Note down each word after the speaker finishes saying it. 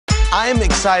I'm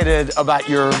excited about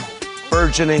your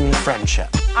burgeoning friendship.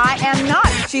 I am not.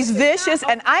 She's vicious,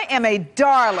 and I am a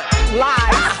darling.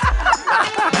 Lies.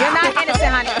 You're not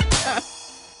innocent, honey.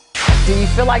 Do you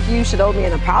feel like you should owe me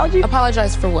an apology?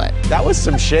 Apologize for what? That was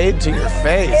some shade to your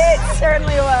face. It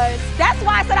certainly was. That's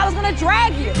why I said I was gonna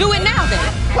drag you. Do it now,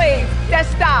 then. Please,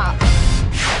 just stop.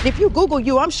 If you Google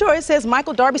you, I'm sure it says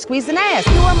Michael Darby squeezed an ass.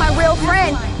 You are my real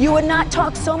friend. You would not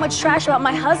talk so much trash about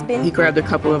my husband. He grabbed a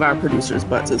couple of our producers'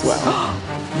 butts as well.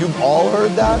 You've all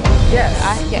heard that?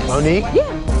 Yes. Yes. Monique?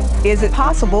 Yeah. Is it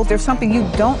possible there's something you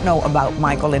don't know about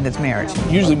Michael and his marriage?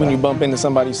 Usually when you bump into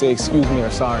somebody, say excuse me or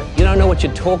sorry. You don't know what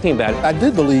you're talking about. I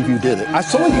did believe you did it. I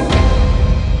saw you.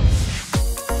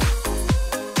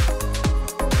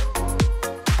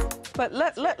 But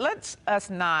let's us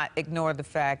not ignore the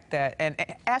fact that, and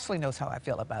Ashley knows how I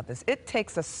feel about this, it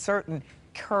takes a certain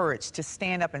courage to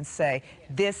stand up and say,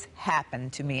 this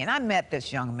happened to me. And I met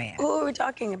this young man. Who are we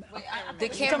talking about? The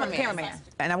cameraman.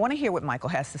 And I want to hear what Michael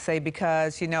has to say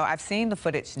because, you know, I've seen the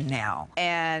footage now.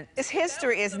 And his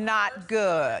history is not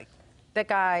good. That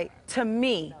guy, to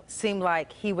me, seemed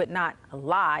like he would not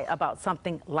lie about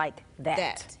something like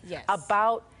that. Yes.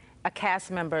 About a cast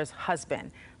member's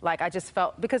husband. Like, I just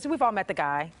felt, because we've all met the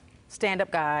guy,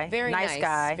 stand-up guy, Very nice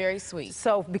guy. Very sweet.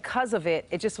 So because of it,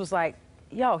 it just was like,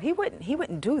 yo, he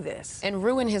wouldn't do this. And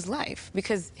ruin his life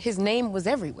because his name was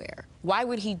everywhere. Why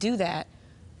would he do that?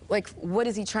 Like, what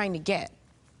is he trying to get?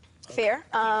 Fair.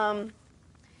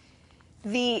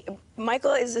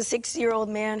 Michael is a 60-year-old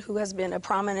man who has been a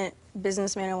prominent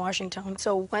businessman in Washington.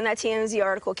 So when that TMZ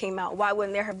article came out, why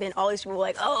wouldn't there have been all these people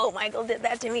like, oh, Michael did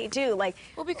that to me too? Like,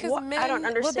 well, because men, I don't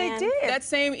understand. Well, they did. That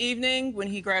same evening when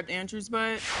he grabbed Andrew's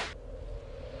butt,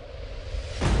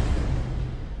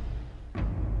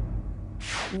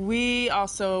 we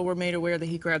also were made aware that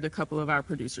he grabbed a couple of our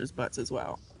producers' butts as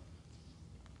well.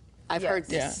 I've heard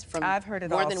this from I've heard it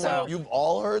more also. than one. You've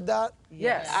all heard that?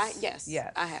 Yes. Yes,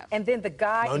 I have. And then the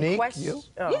guy Monique, in question. you?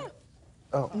 Yeah.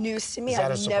 Oh. News to me. Is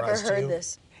that a I've never surprise to heard you?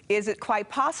 this. Is it quite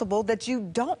possible that you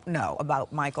don't know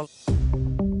about Michael?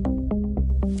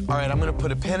 All right, I'm gonna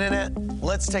put a pin in it.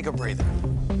 Let's take a breather.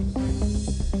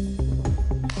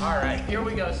 All right, here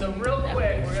we go. So real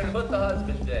quick, we're gonna put the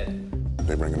husband in.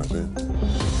 They bringing us in.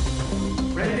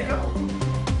 Ready to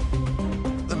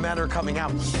go? The men are coming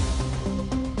out.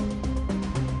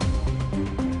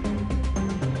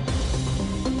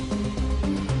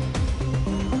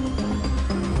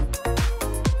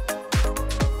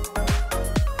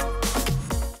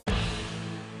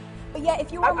 But yeah,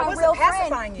 if you were my wasn't real pacifying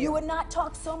friend, you. you would not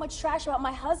talk so much trash about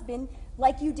my husband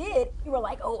like you did. You were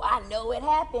like, oh, I know it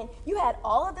happened. You had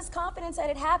all of this confidence that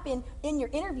it happened in your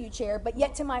interview chair, but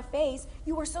yet to my face,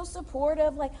 you were so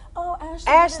supportive, like, oh, Ashley.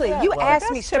 Ashley, da, da, da. you Well, asked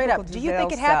that's me straight up, typical do you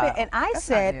think Gizelle it happened? style. And I That's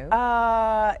said,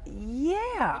 not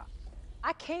yeah.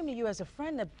 I came to you as a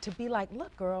friend to be like,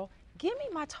 look, girl, give me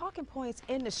my talking points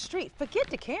in the street. Forget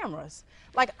the cameras.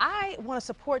 Like, I want to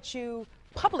support you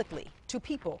publicly to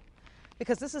people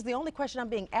because this is the only question I'm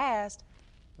being asked.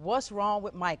 What's wrong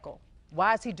with Michael?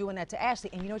 Why is he doing that to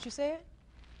Ashley? And you know what you said?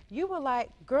 You were like,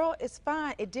 girl, it's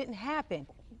fine. It didn't happen.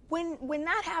 When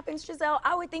that happens, Gizelle,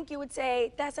 I would think you would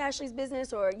say that's Ashley's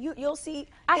business, or you'll see.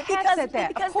 I have said that,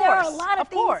 because of there are a course, lot of of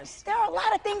things. course. There are a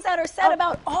lot of things that are said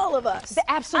about all of us.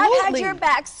 Absolutely. I've had your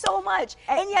back so much,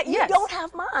 and yet you yes. don't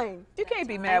have mine. You can't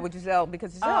be mad with Gizelle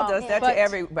because Gizelle does that but- to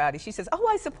everybody. She says, oh,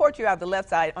 I support you out the left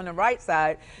side. On the right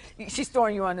side, she's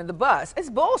throwing you under the bus. It's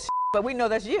bullshit, but we know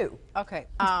that's you. Okay,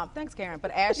 thanks, Karen.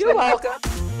 But Ashley, You're welcome.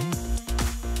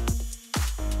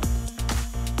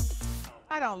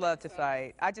 I don't love to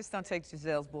fight. I just don't take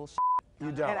Gizelle's bullshit.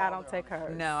 You don't. and I don't take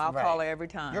hers. No, I'll Right. call her every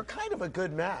time. You're kind of a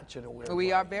good match in a weird way.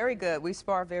 We are very good. We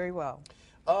spar very well.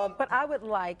 But I would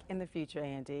like in the future,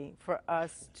 Andy, for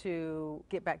us to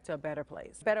get back to a better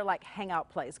place. Better like hangout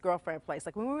place, girlfriend place.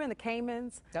 Like when we were in the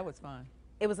Caymans, That was fun.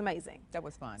 it was amazing. That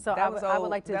was fun. So That I was would old.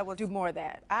 like to That was- do more of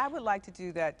that. I would like to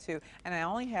do that too. And I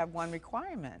only have one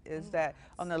requirement, is that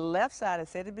on the left side, I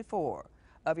said it before,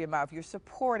 of your mouth, you're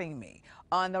supporting me.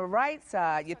 On the right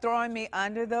side, you're throwing me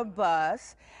under the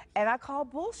bus, and I call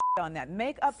bullshit on that.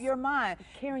 Make up your mind.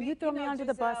 Karen, you throw me under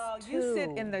the bus, You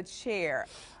sit too. in the chair.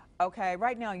 Okay,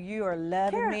 right now you are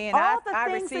loving Karen, me, and all the I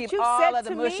things that receive you all said of the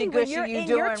to me mushy when gushy you're you in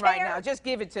your doing right chair. now. Just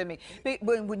give it to me.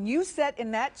 When you sit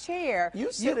in that chair,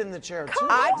 You sit in the chair, too.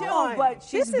 I on. do, but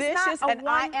she's This is not vicious, a and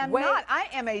I am one-way- not. I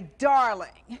am a darling.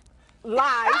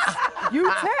 Lies. You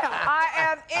tell. I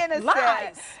am innocent.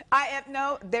 Lies. I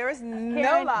am there is no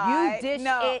Karen,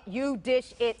 lie. You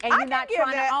dish it, and you're not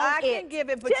trying to own I it. can give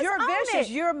it, but Just you're own vicious.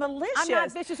 it. You're malicious. I'm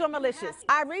not vicious or malicious.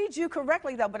 I read you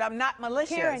correctly though, but I'm not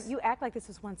malicious. Karen, you act like this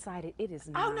is one-sided. It is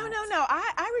not. Oh no.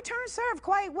 I return serve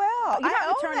quite well. You're I not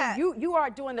own that. returning. You are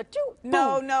doing the two.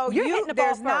 No. You're hitting the ball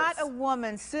There's first. not a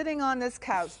woman sitting on this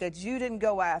couch that you didn't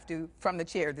go after from the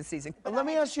chair this season. But let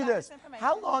me ask you this.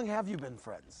 How long have you been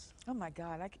friends? Oh my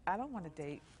God, I don't want to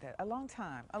date that. A long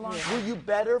time. Were you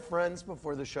better friends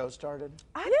before the show started?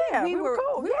 I think we were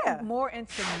cool, we were more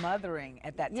into mothering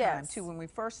at that time too. When we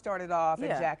first started off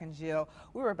at Jack and Jill,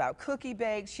 we were about cookie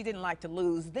bakes. She didn't like to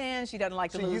lose then. She doesn't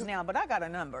like to lose now. But I got a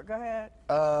number. Go ahead.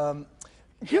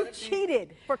 You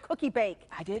cheated for cookie bake.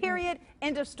 I didn't. Period.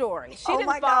 End of story. She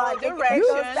didn't follow directions.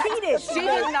 You cheated. She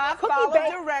did not follow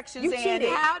directions. You cheated.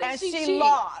 How did and she she cheat?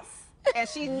 lost. And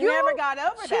she never got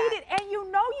over that. Cheated, and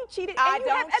you know you cheated. I and you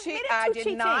don't have cheat. admitted I to did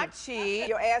cheating. not cheat.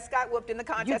 Your ass got whooped in the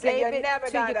contest, gave and you it never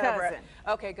to got your over cousin. it.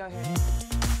 Okay, go ahead.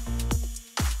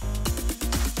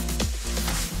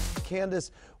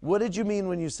 Candiace, what did you mean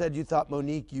when you said you thought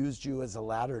Monique used you as a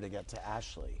ladder to get to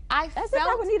Ashley? I As if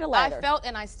I would need a ladder. I felt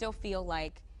and I still feel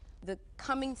like the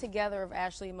coming together of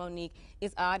Ashley and Monique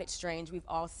is odd, it's strange. We've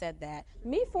all said that.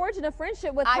 Me forging a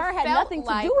friendship with I her had felt nothing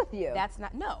like to do with you. That's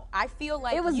not, no. I feel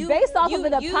like It was based off of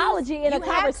an apology and a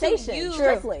conversation, You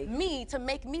truthfully. me to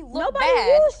make me look Nobody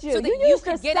bad used you. so that you you used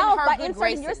could get in yourself her by good inserting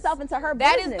graces. yourself into her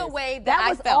That business. is the way that, that I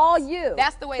was felt. all you.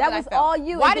 That's the way that I felt. That was all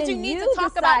you. Why And did you then need you to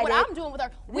talk about what decided- I'm doing with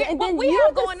her? and What then we you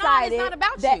have going on is decided not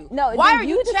about that- you. no, and Why then are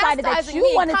you you decided that chastising you me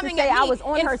and wanted to coming say at I me was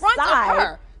on in her front side. of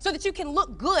her so that you can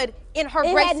look good in her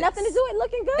It graces? had nothing to do with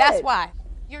looking good. That's why.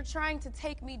 You're trying to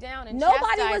take me down and Nobody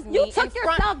chastise was. me You in took front-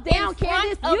 yourself down, in front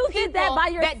Candiace. of You did that people by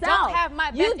yourself. That don't have my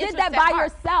best You did interest that at by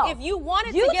heart. yourself. If you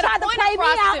wanted You to get a tried to point play me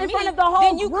across out to in me, front of the whole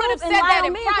then you group could have and said lie that on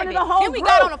in me in front of private. the whole Then we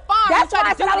got group. on a farm. That's you tried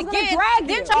why I to do said I it was gonna again. drag you.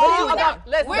 Then tried to do it Okay, now.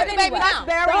 let's Where's the baby now?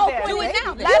 bury Whole this. Do it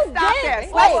now. then. Let's stop did. this.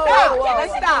 Wait,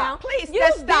 Let's wait, stop. wait. Please, You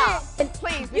let's stop. did.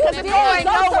 Please, You because did it's going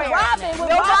go to nowhere. Robyn when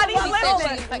Nobody's Robyn was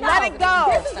listening. over. Let it go.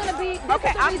 This is gonna be. This Okay,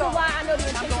 is the I'm reason going. why I know the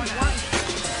intentions.